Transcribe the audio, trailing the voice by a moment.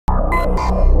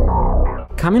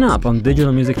Coming up on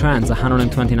Digital Music Trends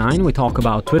 129, we talk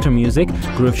about Twitter music,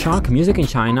 Grooveshark, music in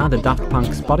China, the Daft Punk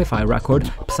Spotify record,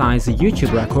 PSY's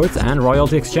YouTube records, and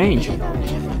royalty exchange.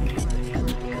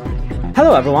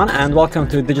 Hello everyone and welcome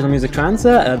to Digital Music Trends,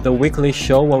 the weekly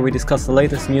show where we discuss the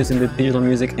latest news in the digital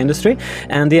music industry.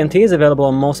 And DMT is available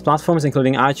on most platforms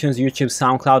including iTunes, YouTube,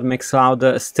 SoundCloud,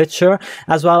 Mixcloud, Stitcher,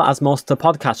 as well as most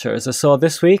podcatchers. So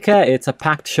this week it's a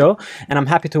packed show and I'm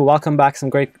happy to welcome back some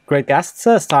great guests,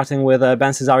 starting with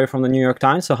Ben Sisario from the New York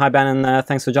Times. So hi Ben, and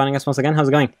thanks for joining us once again. How's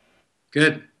it going?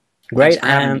 Good. Great.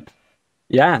 And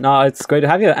yeah, no, it's great to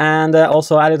have you. And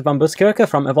also Eliot from Buskirk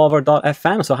from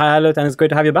Evolver.fm. So hi Eliot, and it's great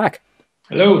to have you back.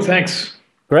 Hello, thanks.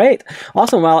 Great,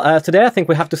 awesome. Well, today I think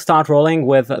we have to start rolling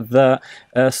with the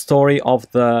story of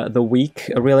the week.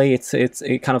 Really,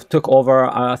 it kind of took over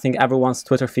I think everyone's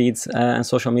Twitter feeds and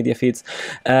social media feeds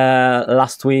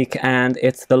last week, and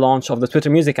it's the launch of the Twitter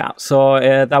Music app. So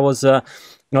that was.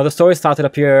 The story started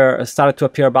to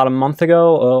appear about a month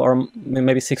ago, or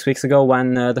maybe 6 weeks ago,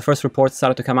 when the first reports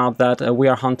started to come out that We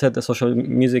Are Hunted, the social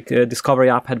music discovery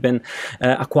app, had been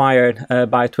acquired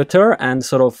by Twitter, and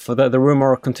sort of the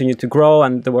rumor continued to grow,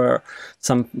 and there were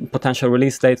some potential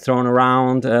release dates thrown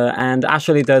around, and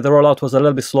actually the rollout was a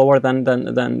little bit slower than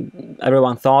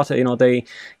everyone thought. They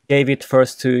gave it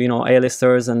first to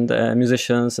A-listers and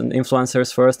musicians and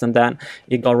influencers first, and then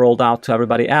it got rolled out to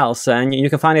everybody else. And you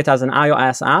can find it as an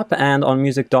iOS app and on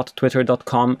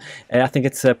music.twitter.com. I think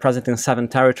it's present in 7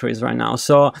 territories right now.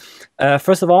 So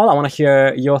first of all, I want to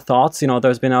hear your thoughts.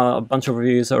 There's been a bunch of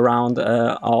reviews around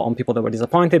on people that were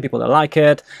disappointed, people that like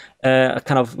it,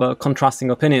 kind of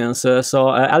contrasting opinions.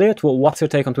 So Eliot, what's your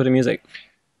take on Twitter Music?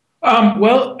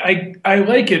 Well, I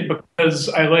like it because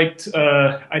I liked,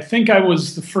 I think I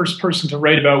was the first person to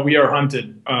write about We Are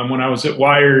Hunted when I was at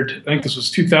Wired. I think this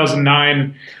was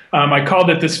 2009. I called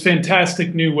it this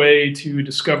fantastic new way to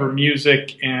discover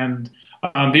music, and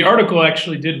the article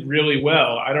actually did really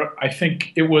well. I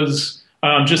think it was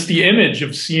just the image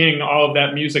of seeing all of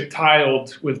that music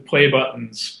tiled with play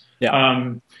buttons.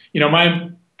 Yeah.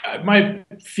 My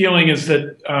feeling is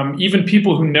that even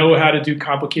people who know how to do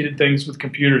complicated things with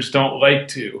computers don't like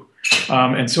to.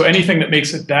 And so anything that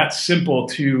makes it that simple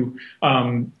to,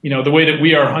 the way that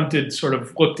We Are Hunted sort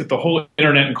of looked at the whole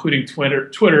internet, including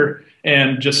Twitter,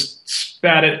 and just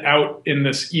spat it out in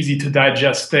this easy to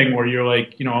digest thing where you're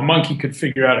like, a monkey could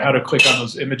figure out how to click on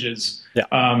those images. Yeah.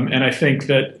 And I think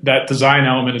that design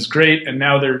element is great. And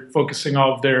now they're focusing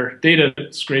all of their data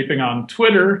scraping on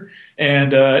Twitter.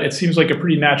 And it seems like a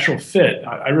pretty natural fit.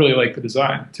 I really like the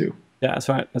design too. Yeah, that's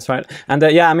right. That's right. And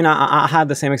I had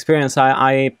the same experience.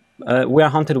 We Are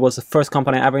Hunted was the first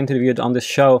company I ever interviewed on this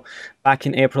show back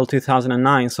in April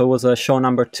 2009. So it was show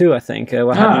number 2, I think. We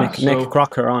had Nick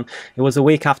Crocker on. It was a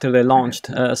week after they launched.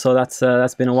 So that's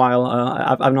been a while.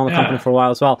 I've known the company for a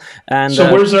while as well. And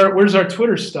so where's our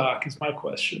Twitter stock? Is my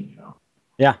question.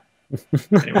 Yeah.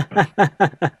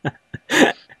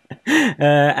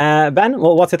 Ben,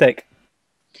 what's your take?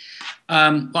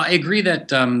 Well, I agree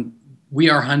that We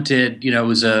Are Hunted,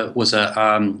 was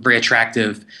a very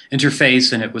attractive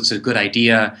interface, and it was a good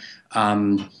idea.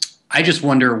 I just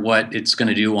wonder what it's going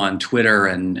to do on Twitter,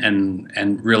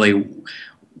 and really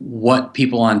what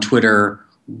people on Twitter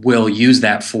will use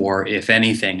that for, if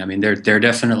anything. I mean, there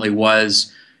definitely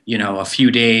was, a few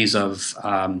days of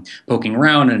poking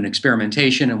around and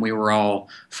experimentation, and we were all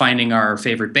finding our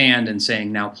favorite band and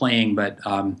saying now playing, but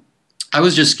I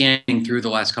was just scanning through the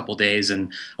last couple of days,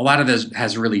 and a lot of this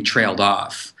has really trailed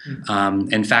off.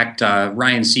 In fact,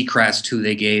 Ryan Seacrest, who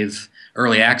they gave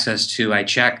early access to, I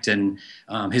checked, and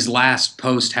his last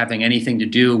post having anything to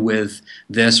do with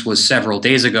this was several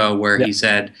days ago, where he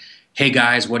said, "Hey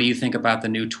guys, what do you think about the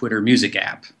new Twitter Music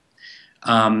app?"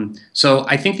 So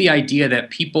I think the idea that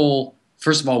people,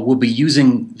 first of all, will be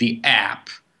using the app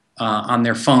on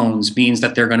their phones means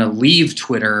that they're going to leave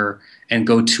Twitter and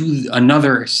go to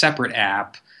another separate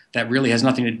app that really has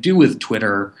nothing to do with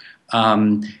Twitter,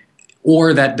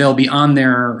 or that they'll be on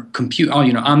their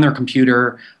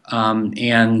computer,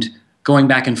 and going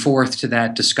back and forth to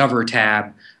that Discover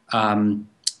tab.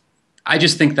 I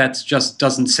just think that just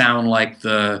doesn't sound like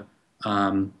the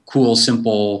cool,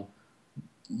 simple,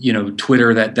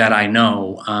 Twitter that I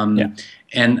know.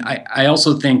 And I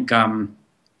also think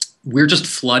we're just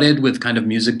flooded with kind of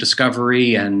music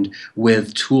discovery and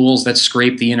with tools that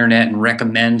scrape the internet and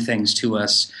recommend things to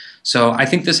us. So I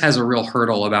think this has a real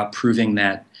hurdle about proving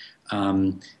that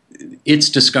its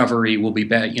discovery will be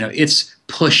better. Its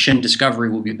push and discovery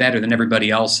will be better than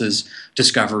everybody else's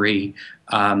discovery.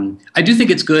 I do think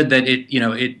it's good that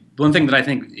it one thing that I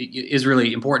think is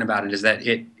really important about it is that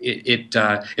it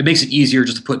makes it easier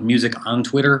just to put music on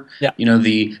Twitter. Yeah. You know,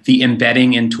 the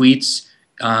embedding in tweets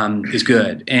is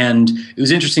good, and it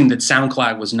was interesting that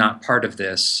SoundCloud was not part of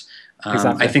this.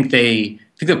 Exactly. I think they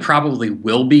probably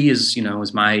will be, is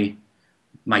my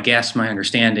guess, my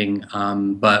understanding.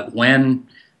 But when,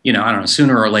 I don't know,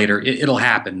 sooner or later it'll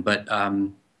happen. But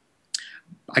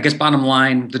I guess bottom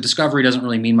line, the discovery doesn't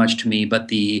really mean much to me, but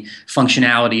the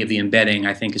functionality of the embedding,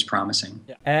 I think, is promising.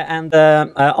 Yeah. And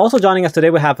also joining us today,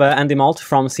 we have Andy Malt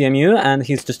from CMU, and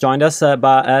he's just joined us.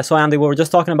 So Andy, we were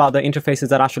just talking about the interfaces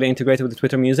that actually integrated with the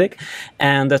Twitter Music,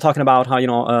 and talking about how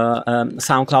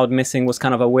SoundCloud missing was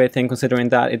kind of a weird thing, considering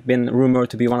that it'd been rumored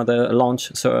to be one of the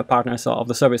launch partners of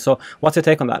the service. So what's your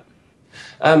take on that?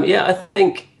 Yeah, I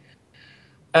think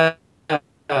something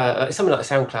like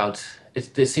SoundCloud,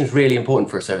 it seems really important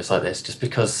for a service like this, just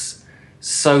because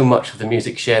so much of the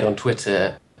music shared on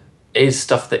Twitter is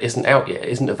stuff that isn't out yet,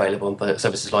 isn't available on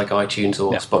services like iTunes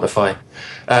or Spotify.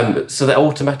 So that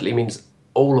automatically means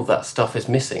all of that stuff is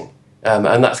missing.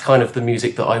 And that's kind of the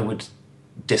music that I would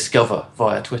discover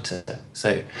via Twitter.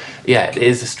 So yeah, it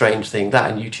is a strange thing. That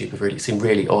and YouTube have really seemed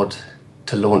really odd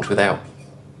to launch without.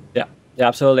 Yeah,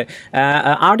 absolutely.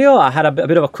 Ardio had a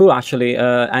bit of a coup actually,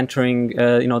 entering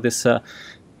this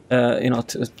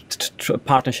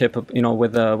partnership,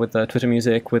 with the Twitter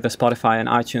Music, with the Spotify and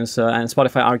iTunes, and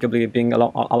Spotify arguably being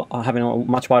having a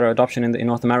much wider adoption in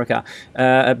North America.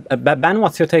 Ben,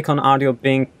 what's your take on Ardio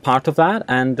being part of that,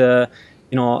 and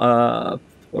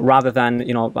rather than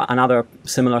another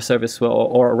similar service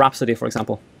or Rhapsody, for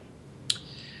example?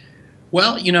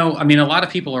 Well, I mean, a lot of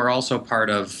people are also part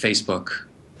of Facebook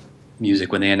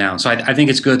Music when they announce. So I think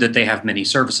it's good that they have many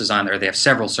services on there. They have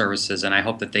several services, and I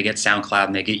hope that they get SoundCloud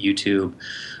and they get YouTube.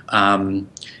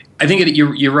 I think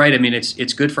you're right. I mean,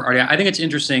 it's good for Ardio. I think it's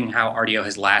interesting how Ardio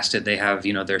has lasted. They have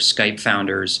their Skype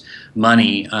founders'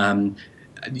 money.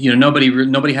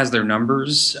 Nobody has their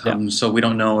numbers, so we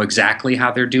don't know exactly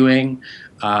how they're doing.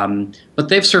 But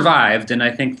they've survived, and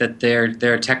I think that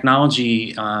their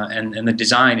technology and the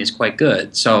design is quite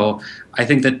good. So I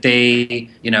think that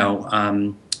they,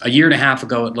 a year and a half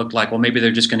ago, it looked like, well, maybe they're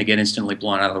just going to get instantly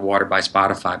blown out of the water by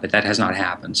Spotify, but that has not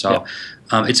happened. So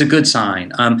it's a good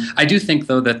sign. I do think,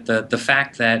 though, that the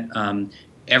fact that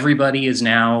everybody is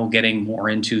now getting more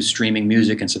into streaming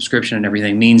music and subscription and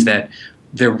everything means that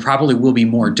there probably will be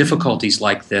more difficulties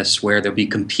like this, where there'll be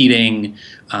competing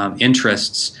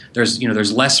interests.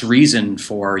 There's less reason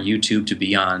for YouTube to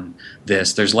be on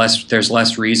this. There's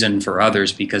less reason for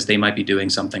others because they might be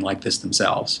doing something like this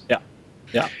themselves.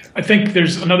 Yeah. I think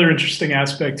there's another interesting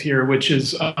aspect here, which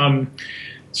is,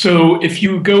 so if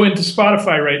you go into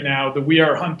Spotify right now, the We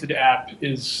Are Hunted app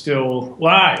is still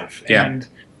live, and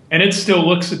it still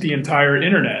looks at the entire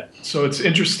internet. So it's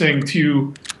interesting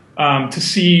to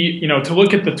see, to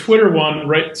look at the Twitter one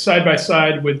right side by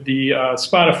side with the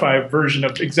Spotify version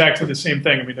of exactly the same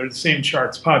thing. I mean, they're the same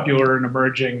charts, popular and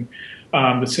emerging.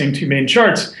 The same two main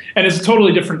charts, and it's a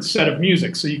totally different set of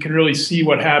music. So you can really see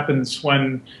what happens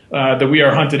when the We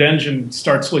Are Hunted engine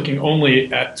starts looking only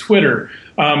at Twitter.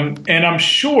 And I'm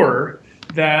sure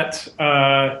that,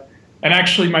 and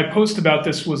actually my post about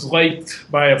this was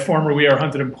liked by a former We Are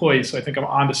Hunted employee, so I think I'm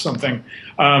onto something.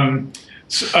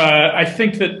 I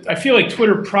feel like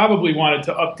Twitter probably wanted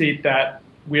to update that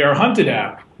We Are Hunted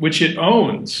app, which it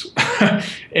owns,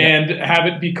 and have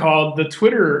it be called the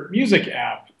Twitter Music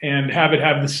app, and have it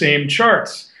have the same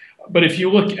charts. But if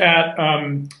you look at,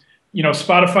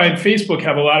 Spotify and Facebook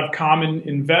have a lot of common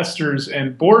investors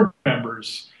and board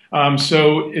members.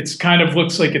 So it's kind of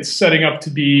looks like it's setting up to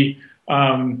be,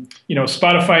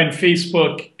 Spotify and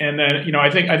Facebook. And then, I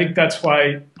think that's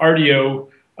why Ardio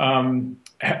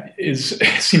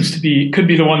could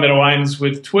be the one that aligns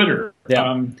with Twitter.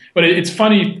 But it's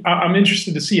funny. I'm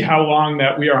interested to see how long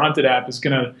that We Are Hunted app is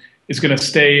gonna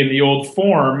stay in the old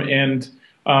form, and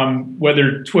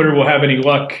whether Twitter will have any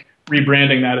luck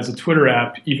rebranding that as a Twitter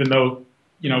app, even though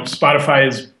Spotify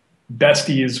is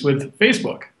besties with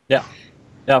Facebook.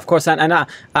 Yeah, of course, and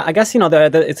I guess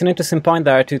it's an interesting point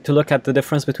there to look at the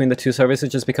difference between the two services,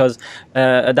 just because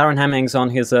Darren Hemmings on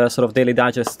his sort of Daily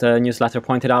Digest newsletter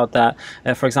pointed out that,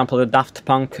 for example, the Daft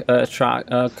Punk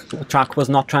track was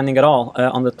not trending at all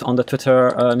on the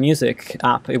Twitter Music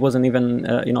app. It wasn't even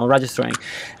registering,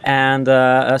 and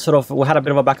sort of we had a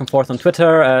bit of a back and forth on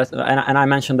Twitter, and I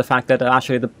mentioned the fact that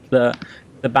actually the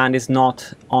the band is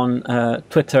not on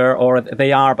Twitter, or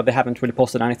they are, but they haven't really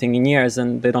posted anything in years,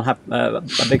 and they don't have a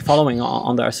big following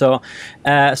on there. So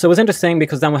it was interesting,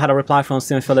 because then we had a reply from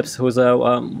Stephen Phillips, who's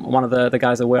one of the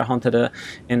guys that We Are Haunted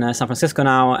in San Francisco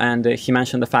now, and he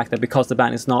mentioned the fact that because the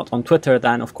band is not on Twitter,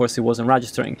 then of course he wasn't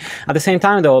registering. At the same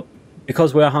time, though,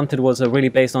 because We Are Haunted was really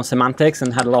based on semantics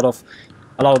and had a lot of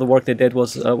the work they did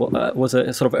was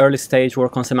a sort of early stage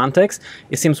work on semantics.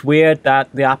 It seems weird that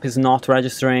the app is not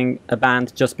registering a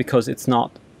band just because it's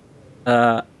not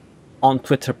on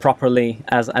Twitter properly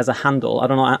as a handle. I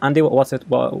don't know, Andy, what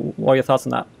are your thoughts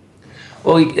on that?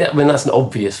 Well, I mean, that's an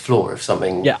obvious flaw of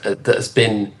something that has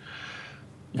been,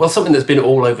 well, something that's been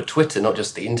all over Twitter, not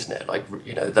just the internet. Like,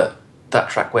 you know, that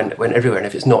track went everywhere, and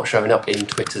if it's not showing up in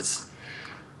Twitter's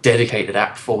dedicated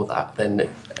app for that, then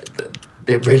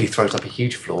it really throws up a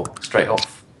huge flaw straight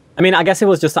off. I mean, I guess it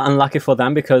was just unlucky for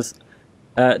them, because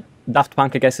Daft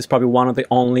Punk, I guess, is probably one of the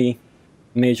only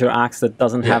major acts that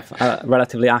doesn't have a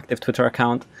relatively active Twitter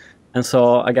account. And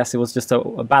so I guess it was just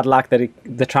a bad luck that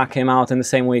the track came out in the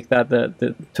same week that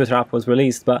the Twitter app was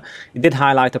released. But it did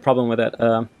highlight a problem with it.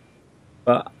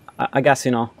 But I guess,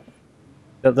 you know,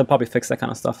 they'll probably fix that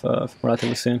kind of stuff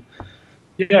relatively soon.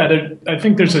 Yeah, I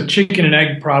think there's a chicken and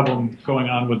egg problem going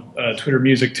on with Twitter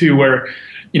Music too, where,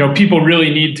 you know, people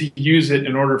really need to use it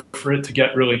in order for it to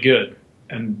get really good.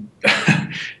 And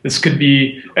this could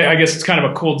be, I guess it's kind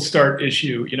of a cold start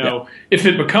issue. You know, if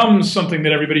it becomes something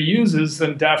that everybody uses,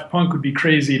 then Daft Punk would be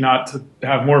crazy not to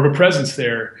have more of a presence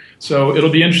there. So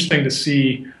it'll be interesting to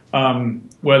see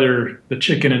whether the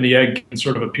chicken and the egg can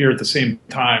sort of appear at the same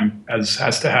time as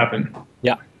has to happen.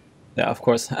 Yeah, of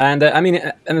course. And I mean,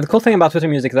 and the cool thing about Twitter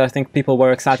Music that I think people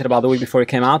were excited about the week before it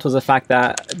came out was the fact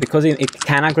that because it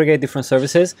can aggregate different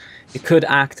services, it could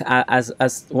act as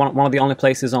one of the only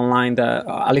places online,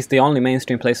 at least the only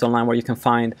mainstream place online where you can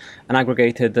find an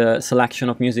aggregated selection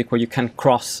of music where you can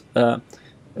cross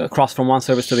from one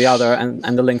service to the other,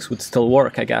 and the links would still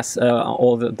work, I guess,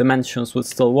 all the dimensions would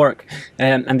still work.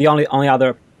 And the only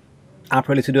other app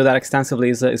really to do that extensively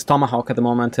is Tomahawk at the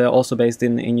moment, also based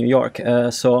in New York.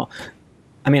 So,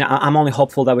 I mean, I'm only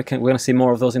hopeful that we're going to see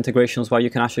more of those integrations where you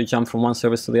can actually jump from one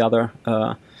service to the other.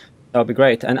 That would be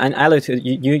great. And Eliot,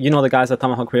 you know the guys at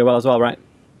Tomahawk pretty well as well, right?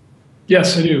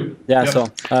 Yes, I do. Yeah.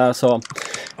 Yep. So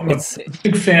I'm a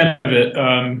big fan of it.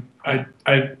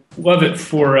 I love it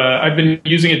for. I've been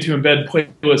using it to embed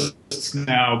playlists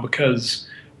now because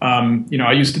you know,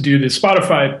 I used to do the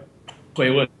Spotify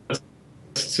playlist.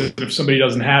 So if somebody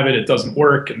doesn't have it, it doesn't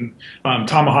work. And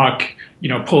Tomahawk, you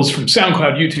know, pulls from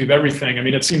SoundCloud, YouTube, everything. I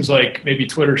mean, it seems like maybe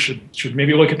Twitter should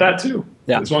maybe look at that too.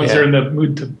 Yeah. As long as they're in the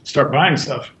mood to start buying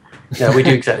stuff. Yeah, we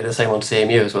do exactly the same on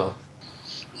CMU as well.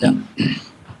 Yeah.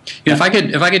 Yeah, if I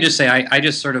could just say, I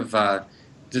just sort of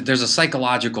there's a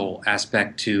psychological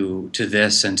aspect to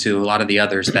this and to a lot of the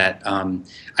others that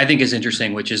I think is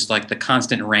interesting, which is like the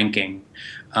constant ranking.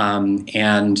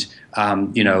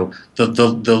 You know,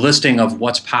 the listing of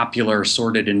what's popular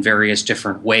sorted in various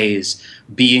different ways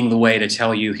being the way to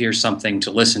tell you here's something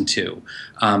to listen to,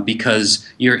 because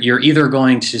you're either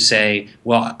going to say,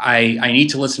 well, I need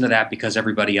to listen to that because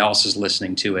everybody else is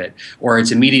listening to it, or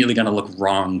it's immediately going to look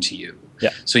wrong to you. Yeah.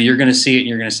 So you're going to see it and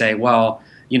you're going to say, well,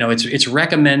 you know, it's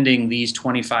recommending these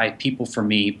 25 people for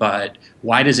me, but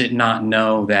why does it not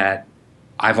know that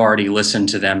I've already listened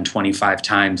to them 25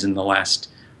 times in the last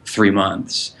 3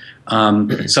 months?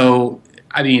 So,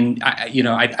 I mean,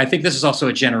 I think this is also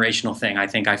a generational thing.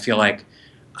 I feel like,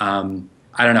 I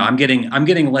don't know, I'm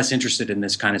getting less interested in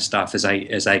this kind of stuff as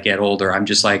I get older. I'm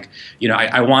just like, you know,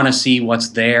 I want to see what's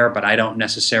there, but I don't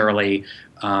necessarily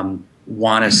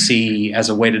want to see as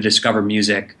a way to discover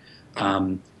music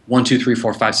 1, 2, 3,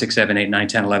 4, 5, 6, 7, 8, 9,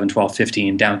 10, 11, 12,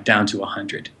 15 down to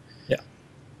 100.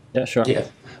 Yeah, sure. Yeah,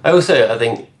 I also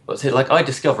think like I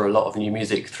discover a lot of new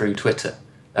music through Twitter.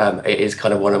 It is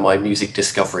kind of one of my music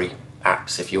discovery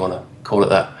apps, if you want to call it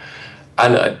that.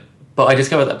 And but I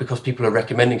discovered that because people are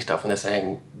recommending stuff and they're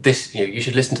saying this, you know, you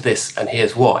should listen to this, and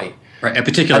here's why. Right, a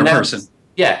particular person.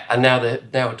 Yeah, and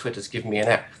now Twitter's given me an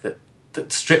app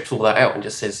that strips all that out and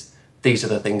just says these are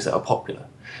the things that are popular.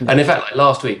 And in fact, like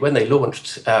last week when they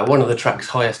launched, one of the tracks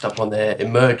highest up on their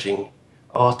emerging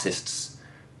artists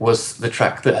was the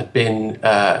track that had been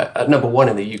at #1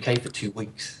 in the UK for 2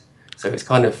 weeks. So it's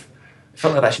kind of, it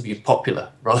felt like that should be popular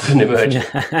rather than emerging.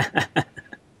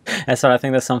 So I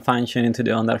think there's some fine-tuning to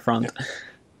do on that front.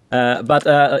 But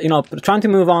you know, trying to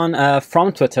move on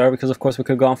from Twitter, because of course we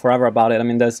could go on forever about it. I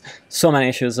mean, there's so many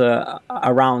issues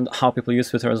around how people use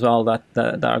Twitter as well that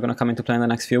are going to come into play in the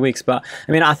next few weeks. But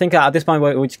I mean, I think at this point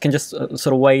we can just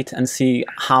sort of wait and see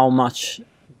how much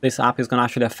this app is going to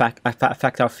actually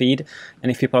affect our feed,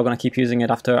 and if people are going to keep using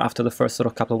it after the first sort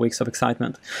of couple of weeks of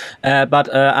excitement. But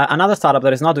another startup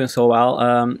that is not doing so well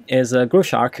is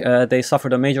Grooveshark. They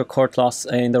suffered a major court loss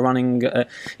in the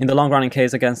long-running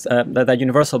case against that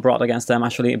Universal brought against them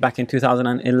actually back in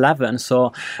 2011.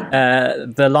 So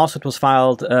the lawsuit was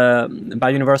filed by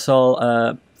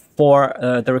Universal for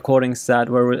the recordings that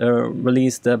were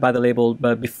released by the label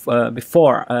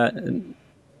before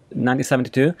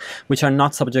 1972, which are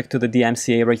not subject to the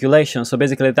DMCA regulation. So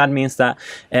basically that means that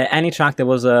any track that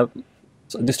was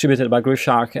distributed by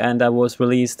Grooveshark and that was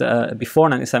released before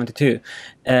 1972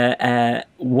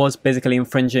 was basically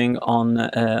infringing on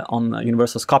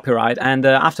Universal's copyright. And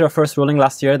after a first ruling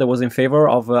last year that was in favor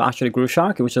of actually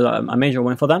Grooveshark, which is a major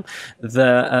win for them,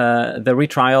 the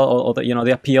retrial or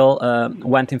the appeal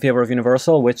went in favor of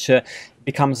Universal, which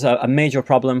becomes a major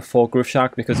problem for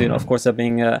Grooveshark because of course they're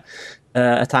being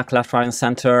attacked left, right, and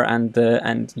center, and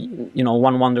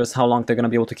one wonders how long they're going to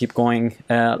be able to keep going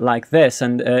like this.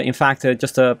 And in fact,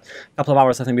 just a couple of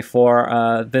hours I think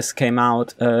before this came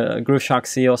out, Grooveshark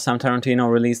CEO Sam Tarantino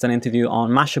released an interview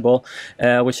on Mashable,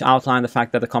 which outlined the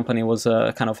fact that the company was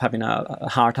kind of having a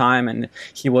hard time, and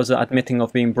he was admitting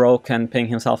of being broke and paying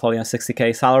himself only a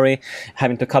 $60K salary,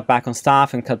 having to cut back on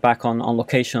staff and cut back on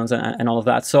locations and all of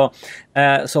that. So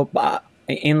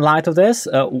in light of this,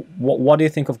 what do you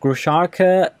think of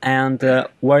Grooveshark, and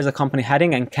where is the company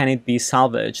heading, and can it be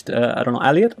salvaged? I don't know,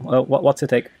 Eliot, what's your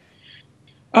take?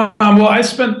 Well, I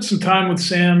spent some time with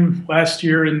Sam last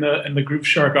year in the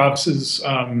Grooveshark offices,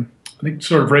 I think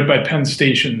sort of right by Penn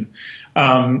Station,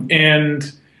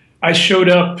 and I showed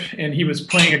up and he was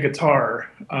playing a guitar,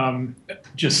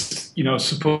 just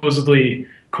supposedly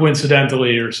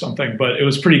coincidentally or something, but it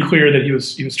was pretty clear that he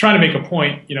was trying to make a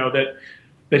point, that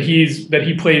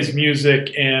he plays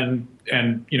music, and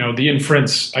the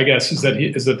inference, I guess, is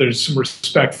that there's some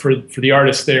respect for the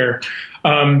artist there.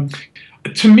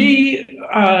 To me,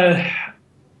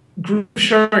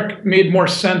 Grooveshark made more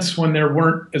sense when there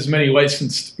weren't as many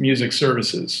licensed music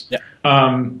services. Yeah.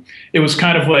 It was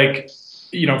kind of like,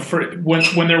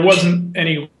 when there wasn't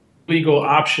any legal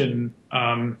option,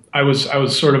 I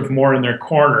was sort of more in their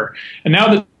corner. And now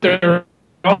that there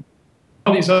are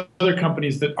all these other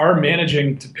companies that are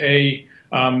managing to pay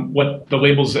what the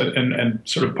labels and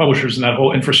sort of publishers and that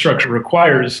whole infrastructure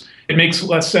requires, it makes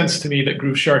less sense to me that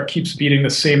Grooveshark keeps beating the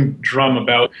same drum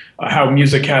about how recorded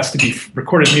music has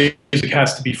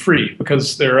to be free,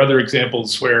 because there are other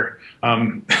examples where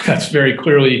that's very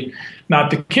clearly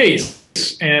not the case.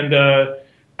 And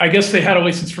I guess they had a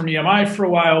license from EMI for a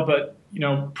while, but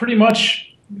pretty much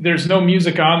there's no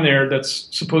music on there that's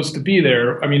supposed to be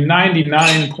there. I mean,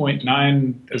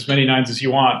 99.9, as many nines as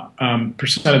you want,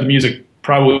 percent of the music,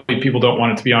 probably people don't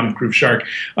want it to be on Grooveshark.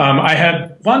 I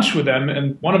had lunch with them,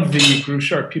 and one of the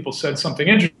Grooveshark people said something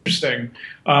interesting,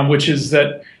 which is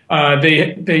that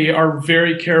they are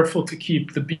very careful to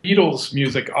keep the Beatles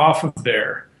music off of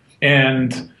there.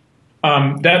 And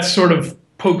that sort of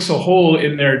pokes a hole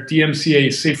in their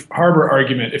DMCA safe harbor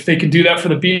argument. If they can do that for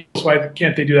the Beatles, why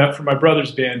can't they do that for my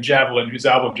brother's band, Javelin, whose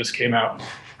album just came out?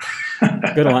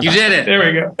 Good one. You did it. There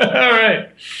we go. All right.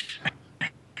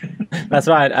 That's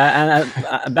right. And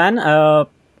Ben,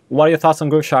 what are your thoughts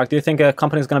on Grooveshark? Do you think a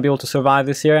company is going to be able to survive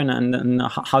this year, and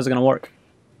how's it going to work?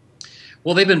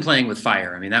 Well, they've been playing with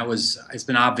fire. I mean, it's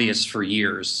been obvious for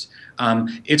years.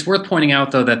 It's worth pointing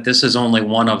out, though, that this is only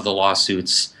one of the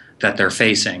lawsuits that they're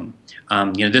facing.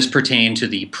 This pertained to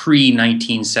the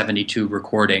pre-1972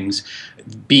 recordings.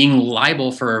 Being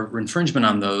liable for infringement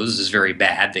on those is very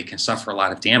bad. They can suffer a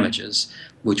lot of damages,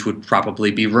 which would probably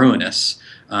be ruinous,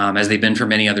 as they've been for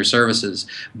many other services.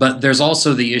 But there's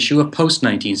also the issue of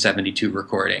post-1972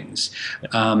 recordings.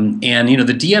 And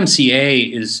the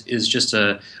DMCA is just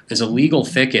a legal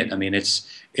thicket. I mean, it's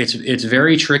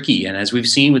very tricky. And as we've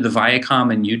seen with the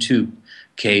Viacom and YouTube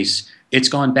case, it's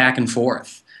gone back and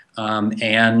forth.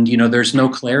 And there's no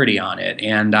clarity on it,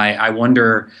 and I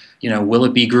wonder, will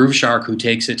it be Grooveshark who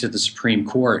takes it to the Supreme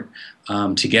Court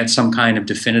to get some kind of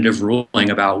definitive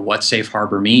ruling about what safe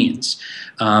harbor means?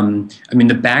 I mean,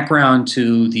 the background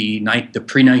to the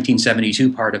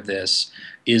pre-1972 part of this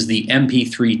is the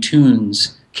MP3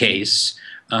 Tunes case,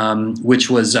 which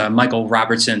was Michael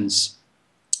Robertson's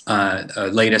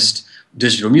latest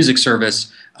digital music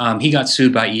service. He got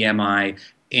sued by EMI,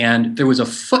 and there was a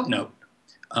footnote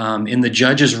in the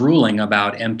judge's ruling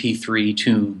about MP3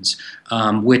 tunes,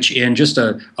 which in just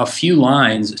a few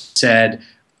lines said,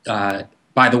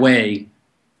 by the way,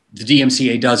 the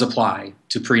DMCA does apply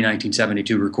to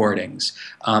pre-1972 recordings.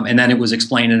 And then it was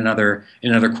explained in another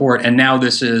court, and now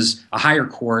this is a higher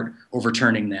court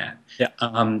overturning that. Yeah.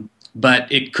 But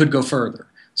it could go further.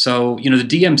 So, you know, the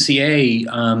DMCA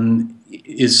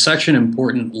is such an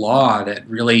important law that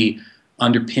really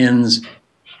underpins,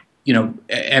 you know,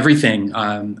 everything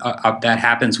that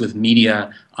happens with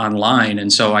media online.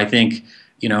 And so I think,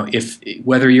 you know, if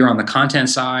whether you're on the content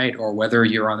side or whether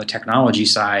you're on the technology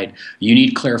side, you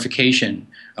need clarification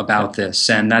about this,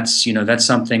 and that's, you know, that's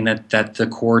something that the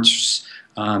courts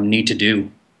need to do.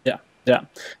 Yeah.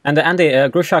 And Andy,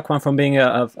 Grooveshark went from being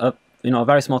a you know, a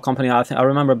very small company. I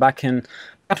remember back in,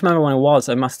 I can't remember when it was.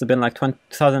 It must have been like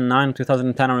 2009,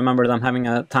 2010. I remember them having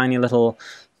a tiny little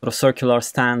sort of circular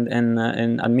stand in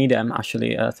at Medium.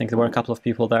 Actually, I think there were a couple of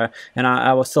people there, and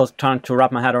I was still trying to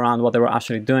wrap my head around what they were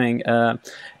actually doing.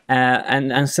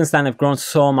 And since then, they've grown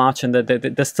so much, and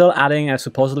they're still adding,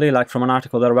 supposedly, like from an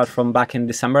article that I read from back in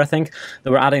December, I think,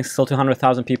 they were adding still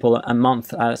 200,000 people a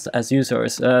month as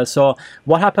users. So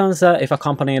what happens if a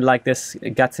company like this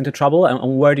gets into trouble,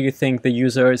 and where do you think the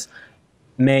users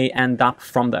may end up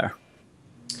from there?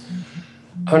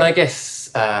 I mean, I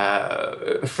guess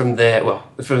from their, well,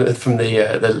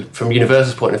 from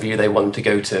Universal's point of view, they want to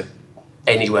go to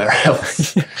anywhere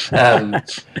else.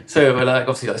 So, like,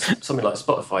 obviously, like, something like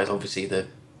Spotify is obviously the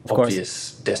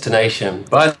obvious destination.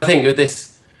 But I think with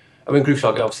this, I mean,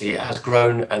 Grooveshark obviously has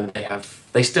grown, and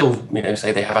they still, you know,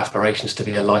 say they have aspirations to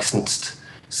be a licensed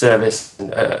service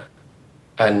and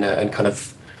kind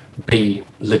of be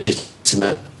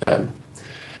legitimate,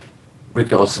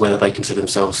 regardless of whether they consider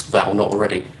themselves that or not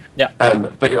already. Yeah.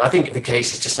 But you know, I think the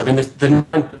case is just, I mean,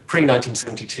 the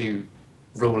pre-1972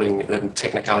 ruling and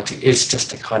technicality is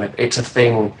just a kind of, it's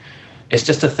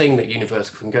just a thing that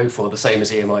Universal can go for, the same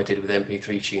as EMI did with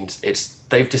MP3 tunes.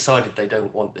 They've decided they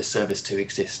don't want this service to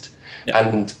exist,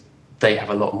 and they have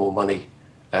a lot more money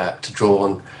to draw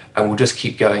on, and we'll just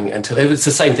keep going until it's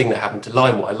the same thing that happened to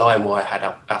LimeWire. LimeWire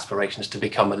had aspirations to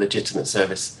become a legitimate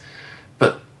service,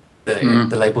 but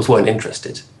the labels weren't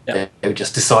interested. They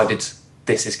just decided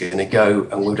this is going to go,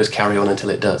 and we'll just carry on until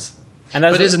it does.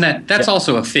 But isn't that's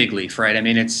also a fig leaf, right? I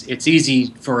mean, it's easy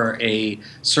for a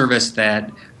service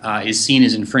that is seen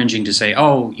as infringing to say,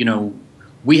 oh, you know,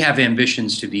 we have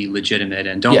ambitions to be legitimate,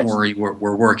 and don't worry,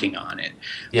 we're working on it.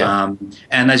 Yeah.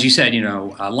 And as you said, you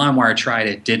know, LimeWire tried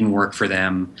it, didn't work for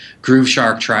them.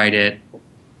 Grooveshark tried it,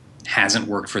 hasn't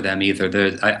worked for them either.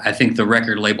 I think the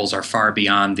record labels are far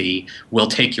beyond the "we'll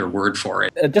take your word for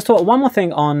it." Just one more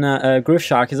thing on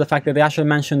Grooveshark is the fact that they actually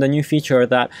mentioned a new feature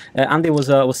that Andy was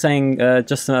saying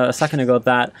just a second ago,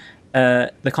 that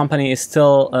the company is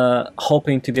still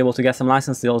hoping to be able to get some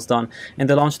license deals done, and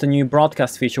they launched a new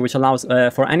broadcast feature which allows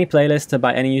for any playlist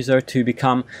by any user to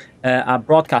become a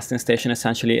broadcasting station,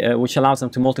 essentially, which allows them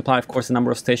to multiply, of course, the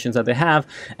number of stations that they have,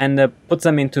 and puts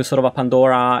them into sort of a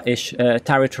Pandora-ish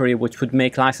territory, which would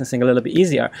make licensing a little bit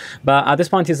easier. But at this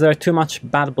point, is there too much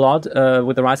bad blood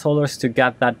with the rights holders to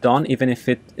get that done, even if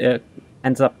it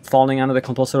ends up falling under the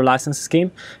compulsory license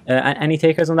scheme? Any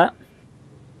takers on that?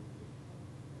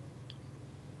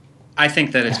 I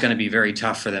think that it's going to be very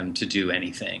tough for them to do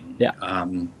anything. Yeah.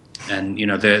 And you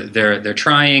know, they're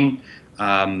trying,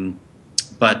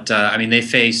 but I mean, they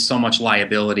face so much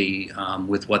liability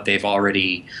with what they've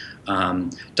already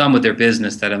done with their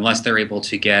business, that unless they're able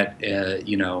to get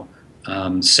you know,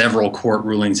 several court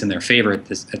rulings in their favor at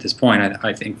this point,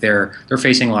 I think they're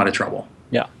facing a lot of trouble.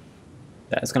 Yeah,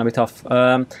 it's going to be tough.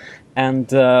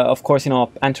 And of course, you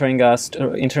know, entering a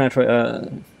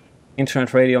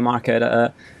internet radio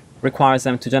market requires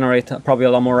them to generate probably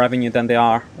a lot more revenue than they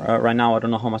are right now. I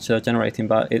don't know how much they're generating,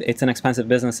 but it's an expensive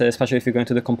business, especially if you go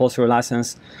into the compulsory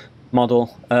license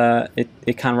model.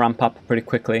 It can ramp up pretty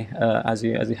quickly as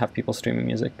you have people streaming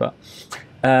music. But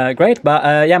great.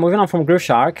 But yeah, moving on from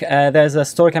Grooveshark, there's a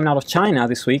story coming out of China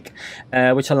this week,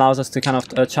 which allows us to kind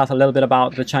of chat a little bit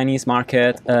about the Chinese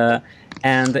market.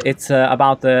 And it's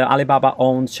about the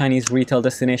Alibaba-owned Chinese retail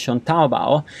destination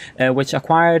Taobao, which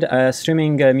acquired a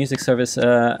streaming music service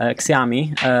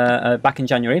Xiami back in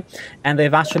January, and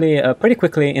they've actually pretty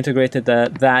quickly integrated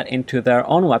that into their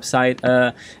own website.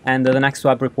 And the Next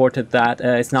Web reported that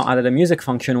it's now added a music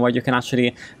function where you can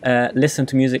actually listen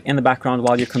to music in the background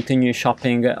while you continue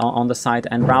shopping on the site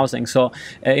and browsing. So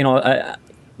you know,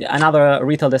 another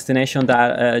retail destination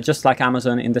that, just like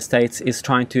Amazon in the States, is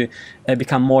trying to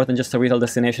become more than just a retail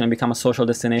destination and become a social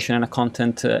destination and a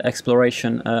content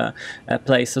exploration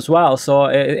place as well. So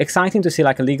exciting to see,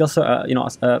 like, a legal, you know,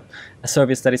 a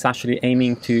service that is actually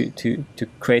aiming to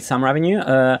create some revenue.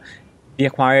 be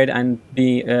acquired and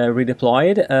be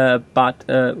redeployed. But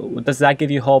does that give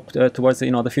you hope towards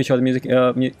the future of the music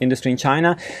industry in China?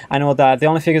 I know that the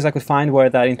only figures I could find were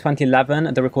that in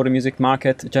 2011 the recorded music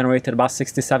market generated about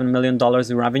 $67 million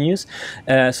in revenues.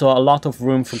 So a lot of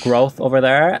room for growth over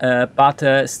there, but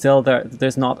still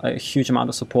there's not a huge amount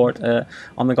of support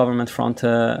on the government front,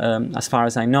 as far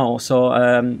as I know. So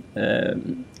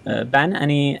Ben,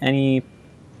 any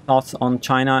thoughts on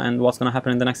China and what's going to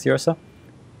happen in the next year or so?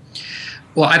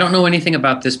 Well, I don't know anything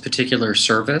about this particular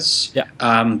service, yeah.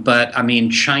 But I mean,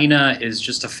 China is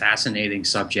just a fascinating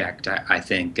subject, I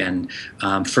think, and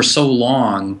for so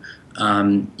long,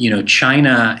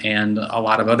 China and a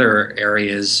lot of other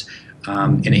areas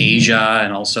in Asia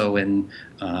and also in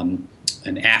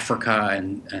Africa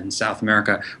and South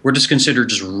America were just considered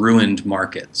just ruined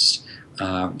markets.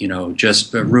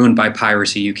 Just ruined by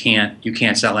piracy. You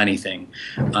can't sell anything.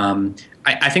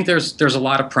 I think there's a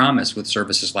lot of promise with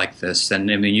services like this,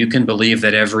 and I mean you can believe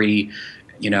that every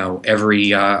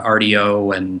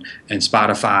RDO and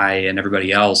Spotify and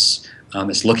everybody else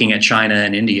is looking at China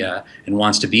and India and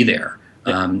wants to be there.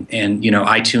 And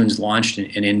iTunes launched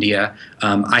in India.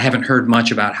 I haven't heard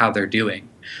much about how they're doing.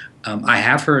 I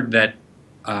have heard that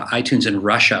iTunes in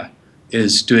Russia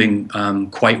is doing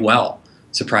quite well,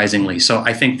 surprisingly. So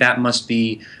I think that must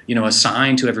be, a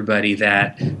sign to everybody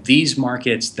that these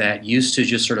markets that used to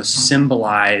just sort of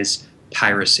symbolize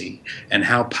piracy and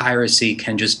how piracy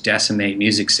can just decimate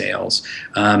music sales,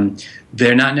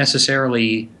 they're not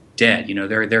necessarily dead.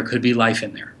 There could be life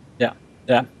in there.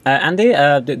 Yeah. Andy,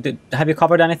 have you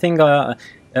covered anything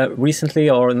recently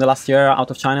or in the last year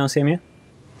out of China on CMU?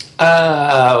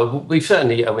 We've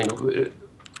certainly,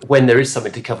 when there is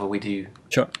something to cover, we do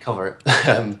cover it.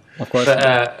 Of course.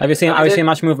 But, have you seen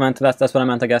much movement? That's what I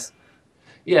meant, I guess.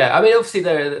 Yeah, obviously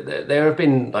there have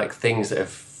been things that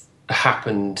have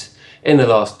happened in the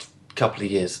last couple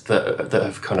of years that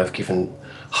have kind of given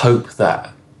hope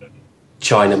that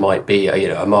China might be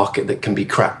a market that can be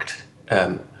cracked,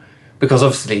 because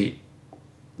obviously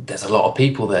there's a lot of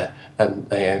people there, and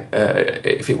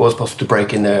if it was possible to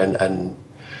break in there and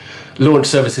launch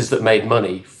services that made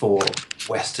money for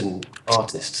Western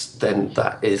artists, then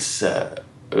that's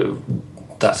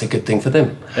a good thing for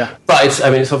them. Yeah. But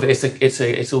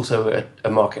it's also a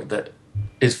market that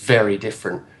is very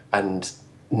different and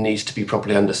needs to be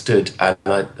properly understood, and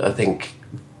I think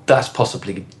that's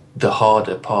possibly the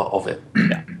harder part of it.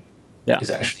 Yeah. Is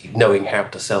actually knowing how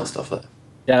to sell stuff there.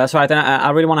 Yeah, that's right. And I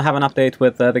really want to have an update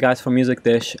with the guys from Music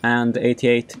Dish and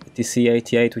 88,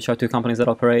 which are two companies that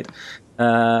operate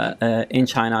in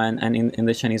China and in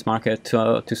the Chinese market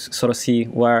to sort of see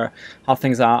how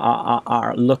things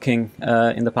are looking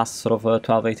in the past sort of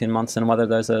 12, 18 months, and whether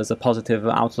there's a positive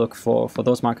outlook for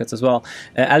those markets as well.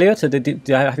 Eliot, have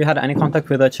you had any contact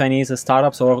with Chinese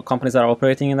startups or companies that are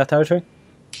operating in that territory?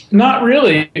 Not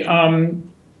really.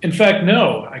 In fact,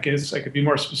 no. I guess I could be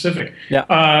more specific. Yeah.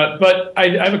 But I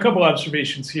have a couple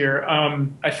observations here.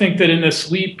 I think that in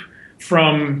this leap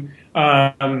from,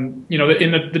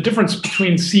 the difference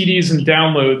between CDs and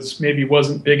downloads maybe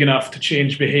wasn't big enough to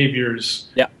change behaviors.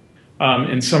 Yeah.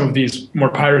 In some of these more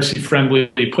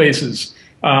piracy-friendly places.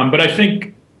 But I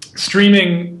think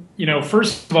streaming,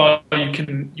 first of all,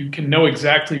 you can know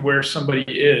exactly where somebody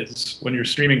is when you're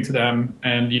streaming to them,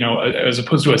 and as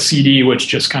opposed to a CD, which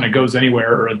just kind of goes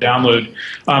anywhere, or a download.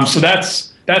 So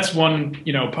that's one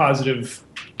positive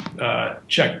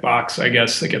check box, I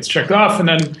guess, that gets checked off. And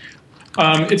then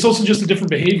it's also just a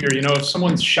different behavior. If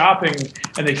someone's shopping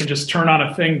and they can just turn on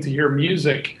a thing to hear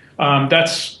music,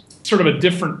 that's sort of a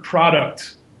different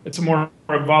product. It's a more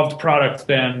evolved product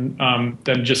than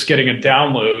just getting a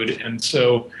download, and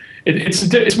so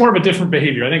it's more of a different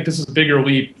behavior. I think this is a bigger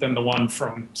leap than the one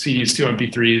from CDs to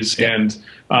MP3s, and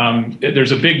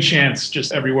there's a big chance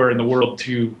just everywhere in the world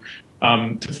to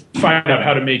find out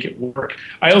how to make it work.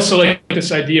 I also like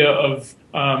this idea of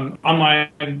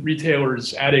online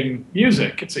retailers adding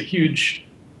music. It's a huge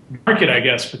market, I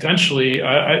guess, potentially.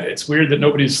 It's weird that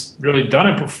nobody's really done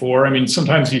it before. I mean,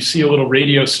 sometimes you see a little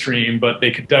radio stream, but they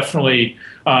could definitely,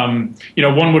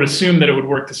 one would assume that it would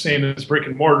work the same as brick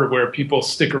and mortar, where people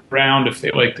stick around if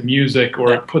they like the music,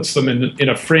 or it puts them in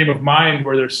a frame of mind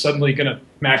where they're suddenly going to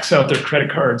max out their credit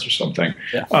cards or something.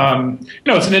 Yeah.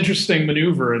 It's an interesting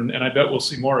maneuver, and I bet we'll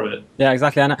see more of it. Yeah,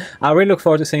 exactly. And I really look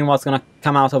forward to seeing what's going to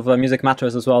come out of Music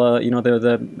Matters as well.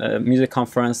 The music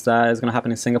conference that is going to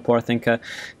happen in Singapore, I think,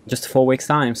 just 4 weeks'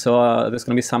 time. So there's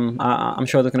going to be some, I'm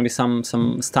sure there's going to be some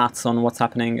stats on what's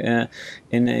happening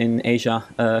in Asia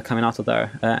coming out of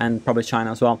there, and probably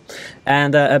China as well.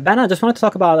 And Ben, I just wanted to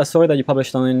talk about a story that you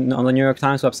published on the New York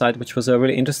Times website, which was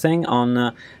really interesting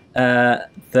on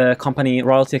the company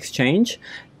Royalty Exchange.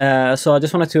 So I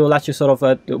just wanted to let you sort of,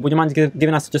 would you mind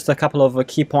giving us just a couple of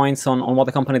key points on what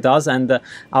the company does, and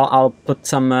I'll put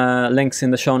some links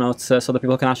in the show notes so that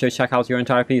people can actually check out your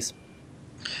entire piece.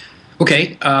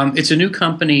 Okay, it's a new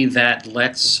company that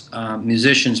lets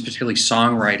musicians, particularly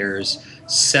songwriters,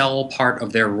 sell part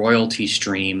of their royalty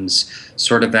streams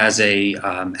sort of as a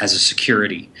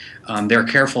security. They're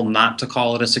careful not to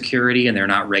call it a security, and they're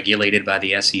not regulated by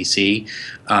the SEC.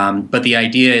 But the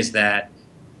idea is that,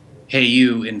 hey,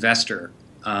 you investor,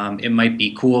 it might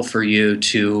be cool for you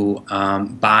to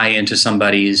buy into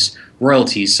somebody's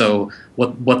royalties. So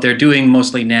what they're doing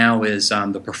mostly now is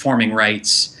the performing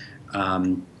rights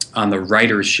on the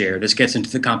writer's share. This gets into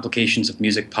the complications of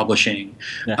music publishing.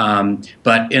 Yeah.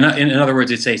 But in other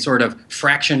words, it's a sort of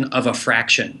fraction of a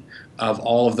fraction of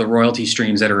all of the royalty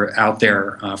streams that are out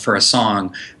there for a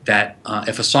song, that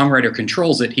if a songwriter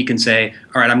controls it, he can say,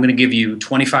 all right, I'm going to give you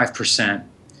 25%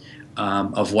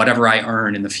 of whatever I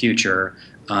earn in the future,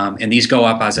 and these go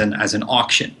up as an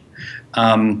auction.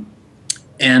 And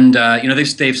you know,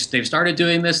 they've started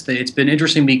doing this. It's been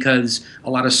interesting because a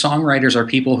lot of songwriters are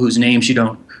people whose names you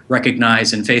don't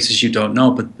recognize and faces you don't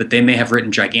know, but they may have written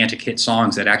gigantic hit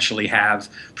songs that actually have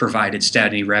provided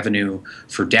steady revenue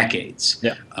for decades.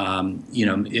 Yeah. You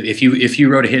know, if you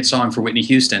wrote a hit song for Whitney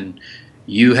Houston,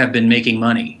 you have been making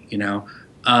money. You know,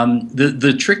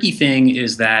 the tricky thing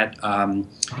is that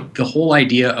the whole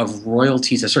idea of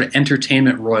royalties, as sort of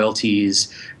entertainment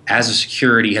royalties as a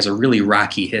security, has a really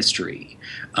rocky history.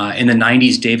 In the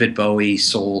 90s, David Bowie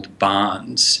sold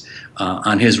bonds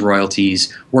on his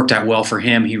royalties. Worked out well for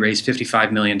him. He raised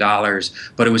 $55 million,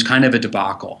 but it was kind of a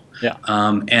debacle. Yeah.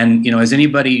 And you know, as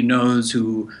anybody knows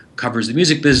who covers the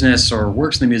music business or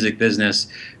works in the music business,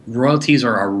 royalties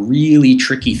are a really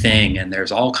tricky thing, and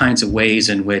there's all kinds of ways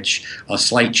in which a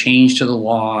slight change to the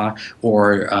law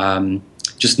or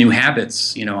just new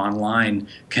habits, you know, online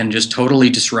can just totally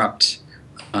disrupt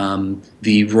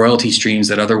the royalty streams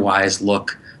that otherwise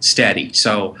look steady.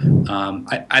 So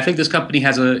I think this company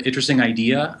has an interesting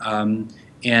idea,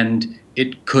 and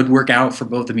it could work out for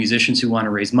both the musicians who want to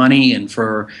raise money and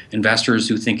for investors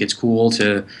who think it's cool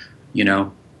to, you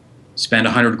know, spend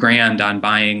 $100 grand on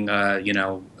buying, you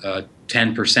know,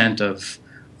 10%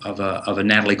 of a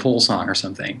Natalie Cole song or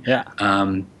something. Yeah.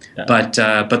 Yeah.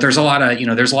 But there's a lot of, you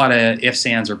know, there's a lot of ifs,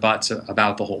 ands, or buts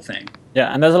about the whole thing.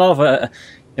 Yeah, and there's a lot of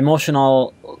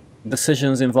emotional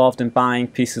decisions involved in buying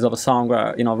pieces of a song,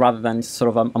 where, you know, rather than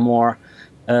sort of a more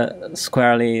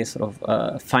squarely sort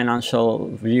of financial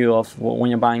view of when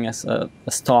you're buying a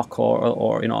stock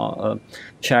or you know,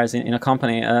 shares in a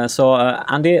company. So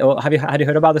Andy, had you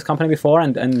heard about this company before,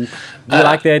 and do you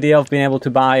like the idea of being able to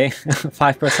buy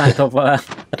 5% of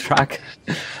a track?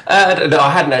 No,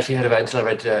 I hadn't actually heard about it until I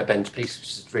read Ben's piece, which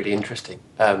is really interesting.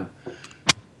 I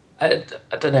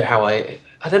don't know how I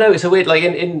don't know. It's a weird, like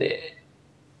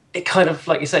it kind of,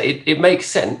 like you say, it makes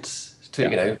sense to,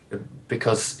 you know,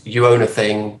 because you own a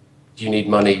thing, you need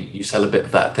money, you sell a bit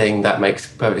of that thing, that makes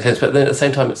perfect sense. But then at the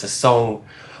same time, it's a song.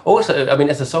 Also, I mean,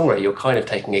 as a songwriter, you're kind of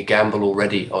taking a gamble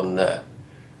already on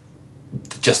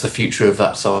just the future of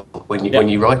that song. When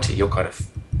you write it, you're kind of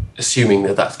assuming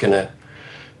that that's going to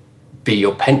be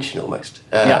your pension almost.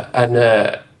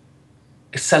 And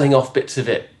selling off bits of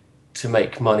it to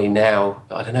make money now,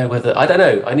 I don't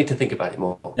know. I need to think about it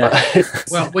more. Yeah.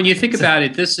 Well, when you think about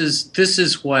it, this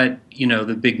is what, you know,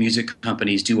 the big music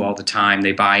companies do all the time.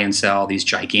 They buy and sell these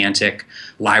gigantic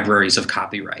libraries of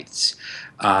copyrights,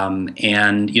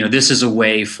 and you know, this is a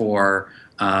way for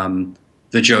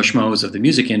the Joe Schmoes of the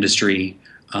music industry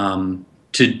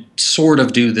to sort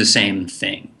of do the same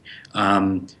thing.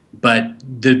 But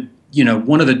you know,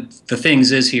 one of the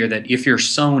things is here that if you're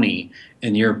Sony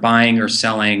and you're buying or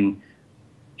selling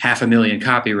 500,000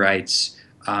 copyrights,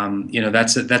 you know,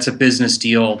 that's a business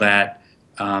deal that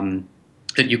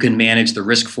that you can manage the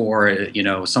risk for. You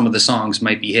know, some of the songs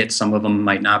might be hits, some of them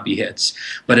might not be hits.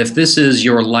 But if this is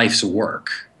your life's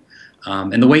work,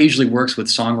 and the way it usually works with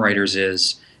songwriters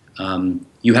is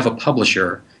you have a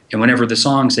publisher, and whenever the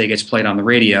song, say, gets played on the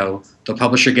radio, the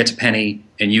publisher gets a penny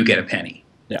and you get a penny.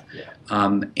 Yeah.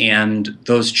 And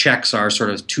those checks are sort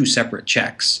of two separate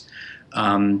checks.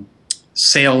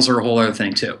 Sales are a whole other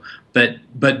thing too. But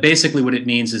basically what it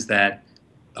means is that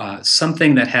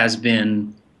something that has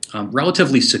been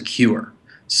relatively secure,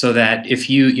 so that if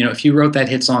you wrote that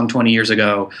hit song 20 years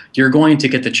ago, you're going to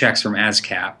get the checks from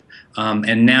ASCAP,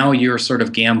 and now you're sort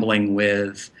of gambling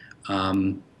with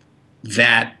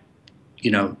that,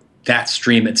 you know, that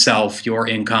stream itself, your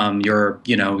income,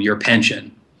 your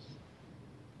pension.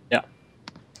 Yeah.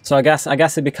 So I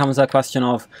guess it becomes a question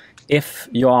of, if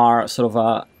you are sort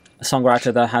of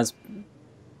songwriter that has,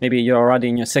 maybe you're already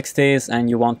in your 60s and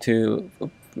you want to,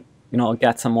 you know,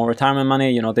 get some more retirement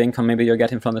money. You know, the income maybe you're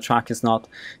getting from the track is not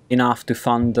enough to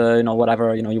fund, you know,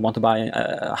 whatever, you know, you want to buy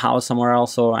a house somewhere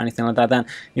else or anything like that. Then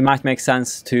it might make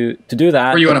sense to do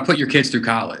that. Or you want to put your kids through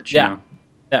college. Yeah, you know?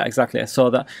 Yeah, exactly. So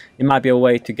that it might be a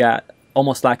way to get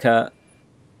almost like a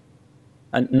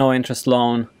no interest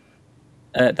loan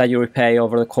that you repay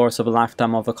over the course of a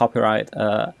lifetime of the copyright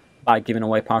by giving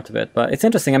away part of it. But it's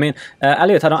interesting. I mean,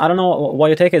 Eliot, I don't know what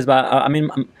your take is, but I mean,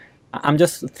 I'm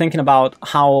just thinking about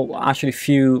how actually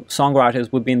few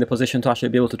songwriters would be in the position to actually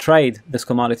be able to trade this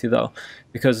commodity, though,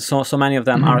 because so many of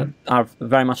them are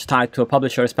very much tied to a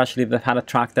publisher, especially if they've had a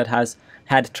track that has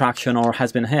had traction or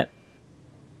has been a hit.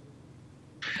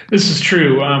 This is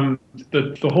true.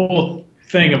 The whole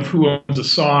thing of who owns a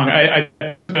song.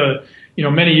 You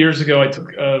know, many years ago, I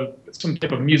took some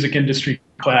type of music industry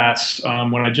class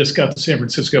when I just got to San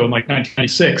Francisco in like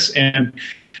 1996, and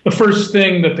the first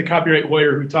thing that the copyright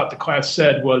lawyer who taught the class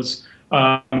said was, you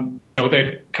know,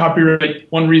 that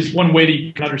copyright, one way that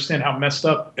you can understand how messed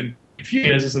up and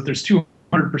confusing it is that there's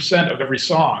 200% of every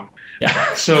song.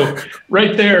 Yeah. So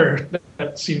right there,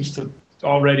 that seems to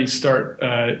already start,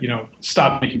 you know,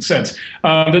 stop making sense.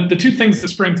 The two things that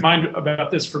spring to mind about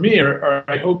this for me are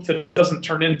I hope that it doesn't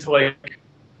turn into like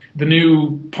the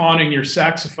new pawning your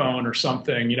saxophone or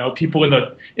something. You know, people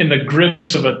in the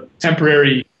grips of a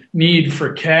temporary need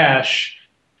for cash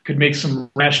could make some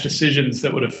rash decisions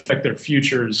that would affect their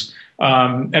futures.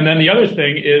 And then the other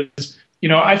thing is, you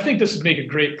know, I think this would make a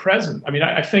great present. I mean,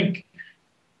 I think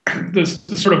this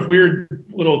sort of weird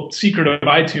little secret of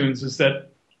iTunes is that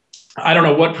I don't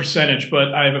know what percentage,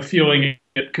 but I have a feeling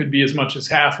it could be as much as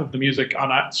half of the music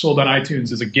sold on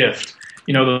iTunes as a gift.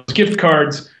 You know, those gift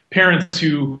cards, parents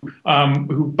who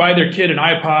buy their kid an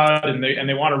iPod and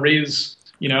they want to raise,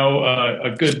 you know,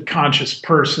 a good conscious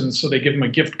person, so they give them a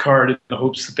gift card in the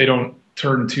hopes that they don't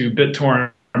turn to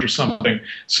BitTorrent or something.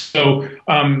 So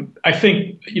I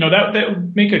think, you know, that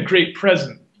would make a great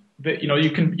present. That, you know, you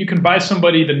can buy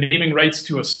somebody the naming rights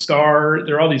to a star.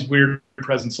 There are all these weird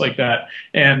presents like that,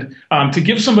 and to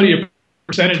give somebody a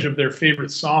percentage of their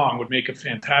favorite song would make a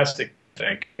fantastic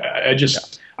thing.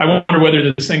 I wonder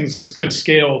whether this thing's going to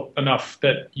scale enough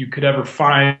that you could ever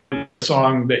find a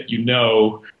song that you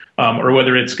know, or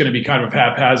whether it's going to be kind of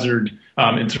haphazard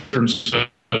in terms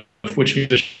of which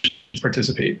musicians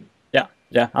participate.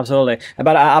 Yeah, absolutely.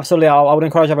 But absolutely, I would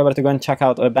encourage everybody to go and check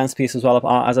out Ben's piece as well.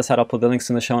 As I said, I'll put the links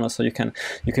in the show notes so you can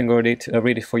go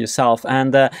read it for yourself.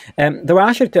 And there were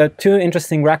actually two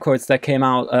interesting records that came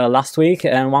out last week,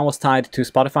 and one was tied to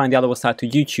Spotify and the other was tied to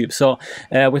YouTube. So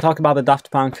we talked about the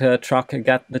Daft Punk track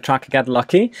Get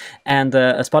Lucky, and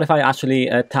Spotify actually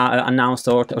announced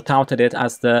or touted it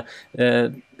as the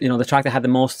you know, the track that had the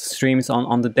most streams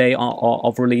on the day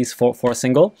of release for a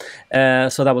single.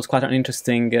 So that was quite an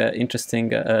interesting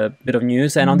bit of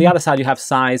news. And on the other side, you have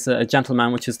Psy's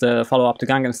Gentleman, which is the follow-up to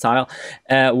Gangnam Style,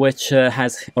 which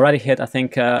has already hit, I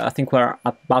think we're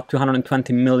at about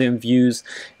 220 million views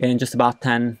in just about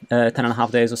 10 and a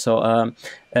half days or so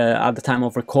at the time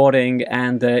of recording.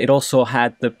 And it also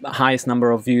had the highest number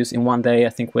of views in one day,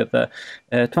 I think with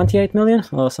 28 million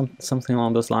or something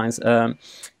along those lines.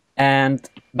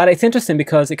 But it's interesting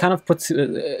because it kind of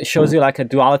shows you like a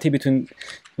duality between,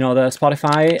 you know, the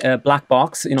Spotify black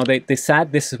box. You know, they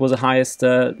said this was the highest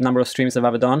number of streams they've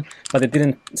ever done, but they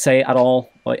didn't say at all,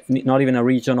 or not even a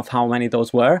region of how many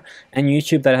those were. And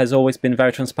YouTube, that has always been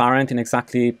very transparent in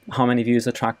exactly how many views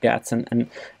a track gets and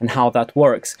how that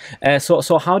works.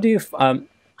 So how do you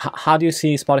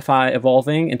see Spotify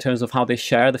evolving in terms of how they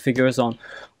share the figures on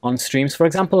streams, for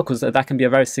example? Because that can be a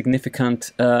very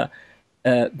significant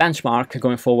benchmark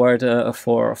going forward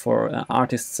for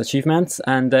artists' achievements,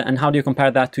 and how do you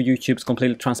compare that to YouTube's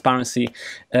complete transparency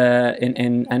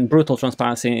and brutal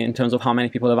transparency in terms of how many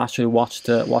people have actually watched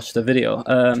the video?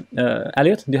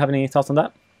 Eliot, do you have any thoughts on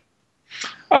that?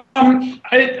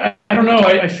 I don't know.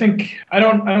 I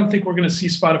don't think we're going to see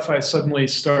Spotify suddenly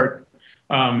start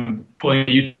pulling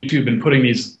YouTube and putting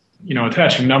these, you know,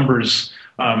 attaching numbers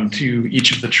to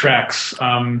each of the tracks.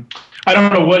 I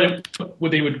don't know what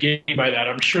they would gain by that.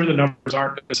 I'm sure the numbers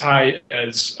aren't as high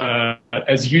as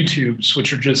YouTube's,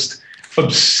 which are just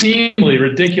obscenely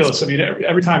ridiculous. I mean,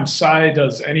 every time Psy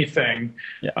does anything,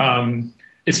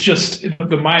 it's just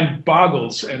the mind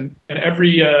boggles, and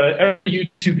every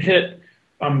YouTube hit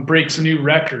breaks a new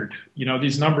record. You know,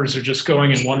 these numbers are just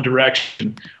going in one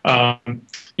direction.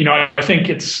 You know, I think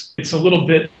it's a little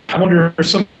bit. I wonder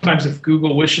sometimes if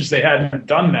Google wishes they hadn't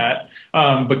done that,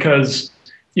 because,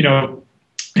 you know,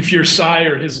 if you're Psy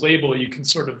or his label, you can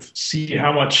sort of see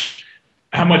how much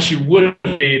you would have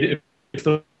paid if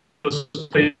those those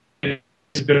plays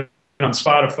have been on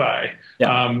Spotify,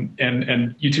 and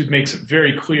YouTube makes it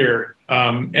very clear.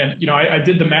 And I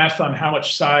did the math on how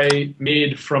much Psy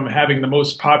made from having the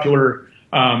most popular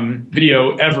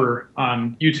video ever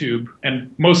on YouTube,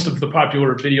 and most of the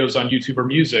popular videos on YouTube are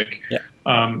music.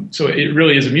 So it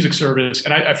really is a music service,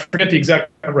 and I forget the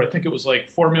exact number. I think it was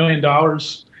like $4 million.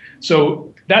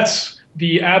 So that's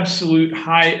the absolute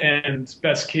high-end,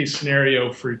 best-case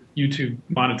scenario for YouTube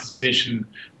monetization,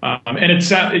 and it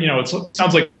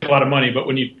sounds like a lot of money, but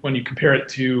when you compare it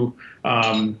to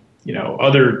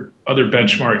other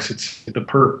benchmarks, it's the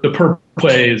per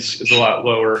play is a lot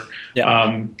lower.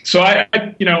 So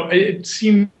it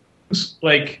seems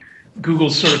like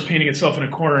Google's sort of painting itself in a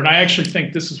corner, and I actually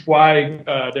think this is why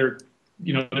there's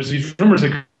these rumors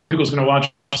that Google's going to launch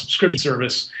a subscription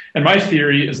service, and my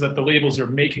theory is that the labels are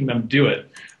making them do it.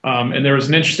 And there was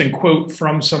an interesting quote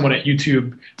from someone at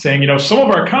YouTube saying, some of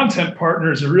our content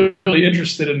partners are really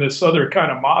interested in this other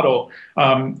kind of model,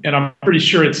 and I'm pretty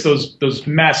sure it's those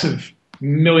massive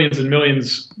millions and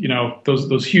millions,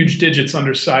 those huge digits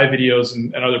under Psy videos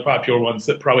and other popular ones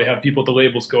that probably have people at the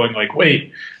labels going like,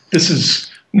 wait, this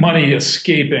is money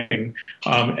escaping,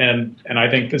 and I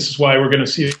think this is why we're going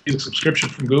to see a subscription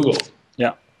from Google.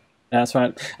 Yeah. That's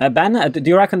right. Ben, do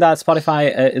you reckon that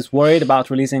Spotify is worried about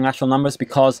releasing actual numbers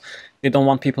because they don't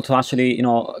want people to actually,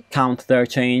 count their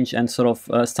change and sort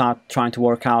of start trying to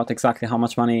work out exactly how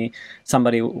much money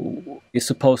somebody is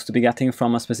supposed to be getting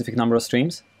from a specific number of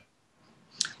streams?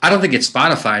 I don't think it's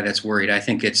Spotify that's worried. I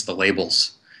think it's the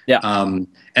labels. Yeah.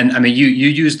 And I mean, you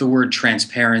use the word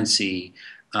transparency.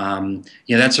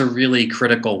 That's a really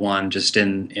critical one just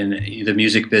in the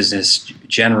music business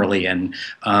generally. And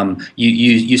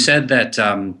you said that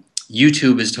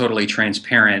YouTube is totally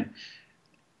transparent.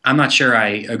 I'm not sure I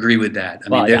agree with that. I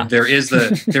mean, there is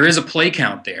a play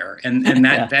count there, and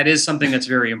that is something that's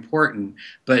very important.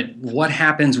 But what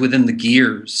happens within the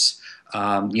gears?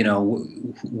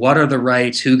 What are the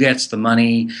rights? Who gets the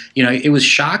money? It was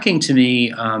shocking to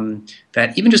me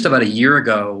that even just about a year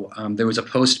ago, there was a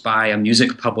post by a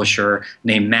music publisher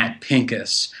named Matt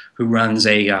Pincus, who runs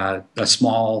a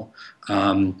small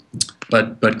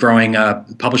but growing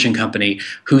publishing company,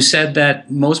 who said that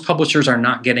most publishers are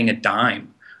not getting a dime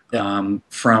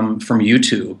from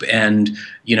YouTube. And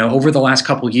over the last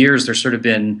couple of years, there's sort of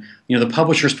been, the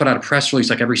publishers put out a press release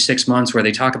like every 6 months where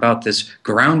they talk about this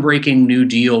groundbreaking new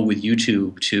deal with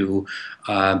YouTube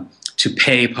to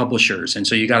pay publishers. And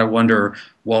so you got to wonder,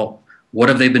 well, what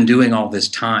have they been doing all this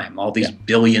time? All these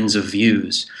billions of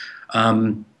views.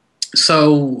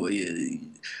 So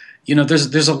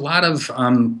there's a lot of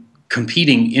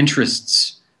competing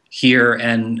interests here,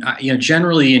 and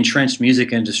generally entrenched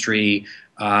music industry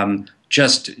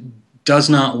just does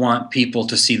not want people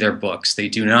to see their books. They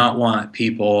do not want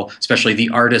people, especially the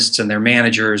artists and their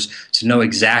managers, to know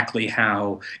exactly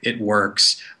how it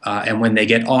works. And when they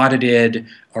get audited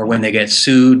or when they get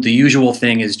sued, the usual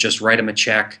thing is just write them a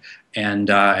check and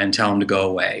tell them to go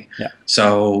away.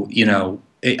 So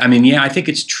I think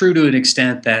it's true to an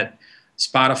extent that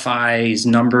Spotify's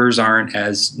numbers aren't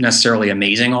as necessarily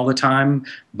amazing all the time,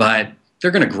 but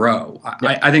they're going to grow.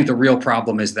 I think the real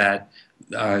problem is that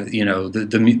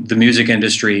the music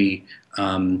industry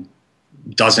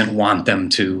doesn't want them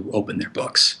to open their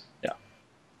books. Yeah,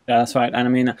 that's right. And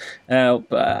I mean,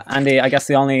 Andy, I guess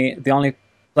the only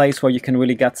place where you can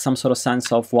really get some sort of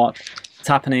sense of what's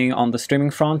happening on the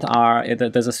streaming front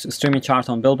there's a streaming chart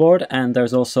on Billboard, and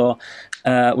there's also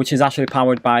which is actually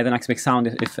powered by the Next Big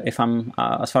Sound, if I'm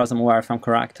as far as I'm aware, if I'm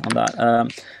correct on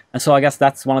that. And so I guess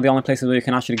that's one of the only places where you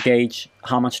can actually gauge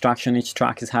how much traction each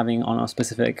track is having on a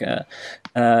specific, or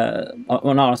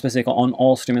not on a specific, on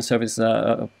all streaming services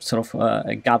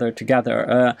gathered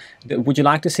together. Would you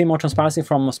like to see more transparency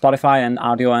from Spotify and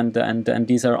Audio and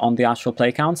Deezer on the actual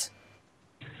play counts?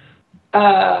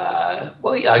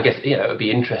 Well, yeah, I guess it would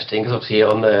be interesting because obviously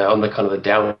on the kind of the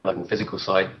download and physical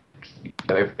side,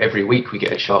 every week we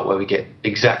get a chart where we get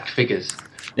exact figures.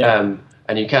 Yeah.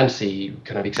 And you can see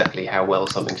kind of exactly how well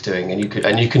something's doing, and you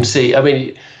can see. I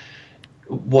mean,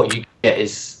 what you get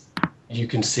is you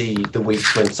can see the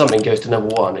weeks when something goes to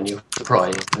 #1 and you're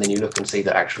surprised, and then you look and see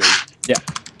that actually,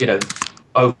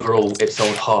 overall it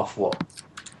sold half what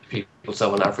people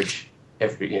sell on average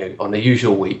on the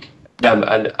usual week.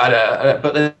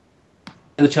 But then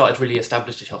the chart is really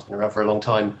established. The chart's been around for a long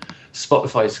time.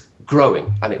 Spotify's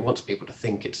growing, and it wants people to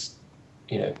think it's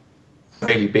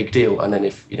really big deal. And then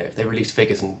if they release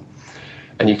figures and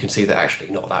you can see that actually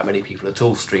not that many people at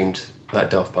all streamed that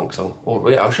Daft Punk song.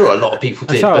 Or yeah, I'm sure a lot of people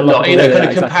did, sure but not, yeah, kind of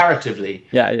exactly. comparatively.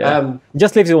 Yeah, yeah. It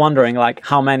just leaves you wondering, like,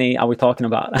 how many are we talking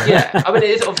about? Yeah, I mean, it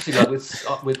is obviously like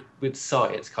with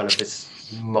Psy, it's kind of this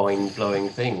mind-blowing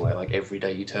thing where like every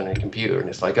day you turn on a computer and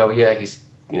it's like, oh yeah, he's,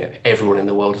 everyone in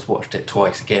the world has watched it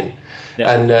twice again.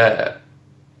 Yeah.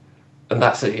 And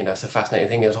that's it's a fascinating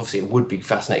thing. And obviously, it would be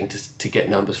fascinating to get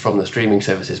numbers from the streaming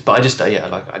services. But I just,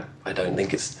 I don't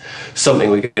think it's something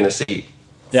we're going to see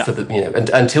for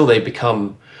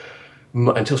the,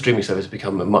 until streaming services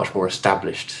become a much more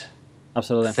established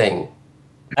thing.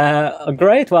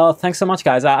 Great. Well, thanks so much,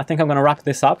 guys. I think I'm going to wrap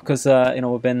this up because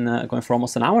we've been going for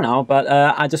almost an hour now. But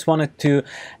I just wanted to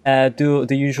do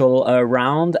the usual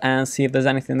round and see if there's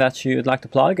anything that you'd like to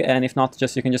plug, and if not,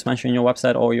 you can just mention your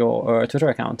website or your Twitter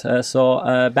account.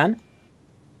 So, Ben.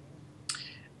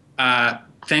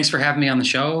 Thanks for having me on the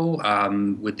show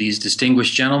with these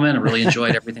distinguished gentlemen. I really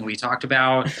enjoyed everything we talked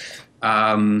about.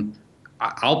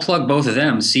 I'll plug both of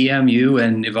them, CMU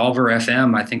and Evolver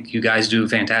FM. I think you guys do a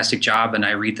fantastic job, and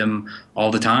I read them all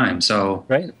the time. So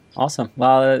great, awesome.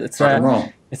 Well, there's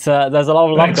a lot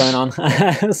of love going on.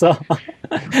 So,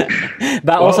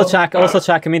 but also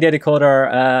check Media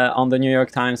Decoder on the New York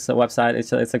Times website.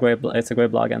 It's a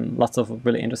great blog and lots of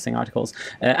really interesting articles.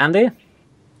 Andy.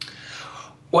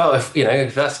 Well, if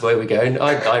that's the way we're going,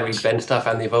 I read Ben stuff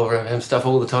and the Evolver FM stuff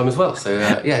all the time as well. So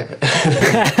yeah.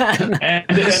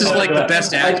 This is like the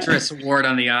best actress award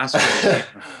on the Oscars.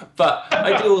 But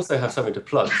I do also have something to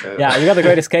plug. So yeah, you got The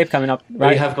Great Escape coming up,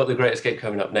 right? We have got The Great Escape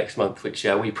coming up next month, which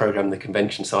we program the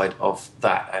convention side of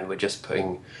that, and we're just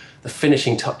putting the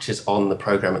finishing touches on the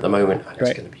program at the moment, and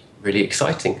it's going to be really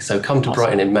exciting. So come to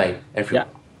Brighton in May, everyone.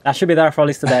 Yeah, I should be there for at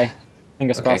least today.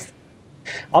 Fingers crossed.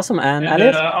 Awesome, and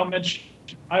Eliot?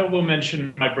 I will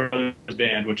mention my brother's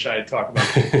band, which I talk about,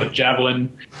 but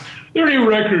Javelin. Their new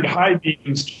record, High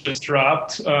Beams, just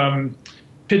dropped.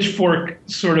 Pitchfork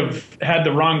sort of had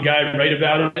the wrong guy write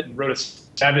about it and wrote a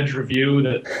savage review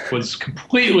that was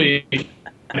completely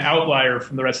an outlier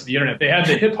from the rest of the internet. They had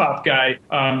the hip-hop guy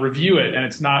review it, and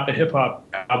it's not a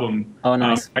hip-hop album. Oh,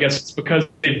 nice. I guess it's because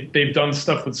they've done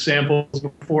stuff with samples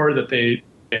before that they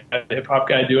had the hip-hop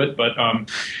guy do it. But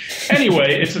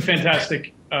anyway, it's a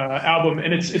fantastic album,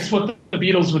 and it's what the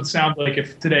Beatles would sound like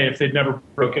if they'd never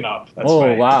broken up. That's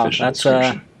wow,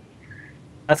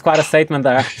 that's quite a statement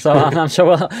there. So I'm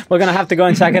sure we're gonna have to go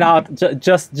and check it out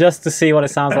just to see what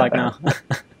it sounds like now.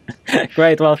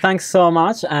 Great. Well, thanks so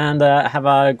much, and have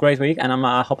a great week, and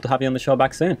I hope to have you on the show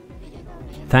back soon.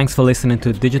 Thanks for listening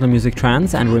to Digital Music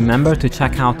Trends, and remember to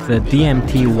check out the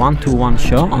DMT 121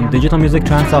 show on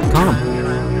digitalmusictrends.com.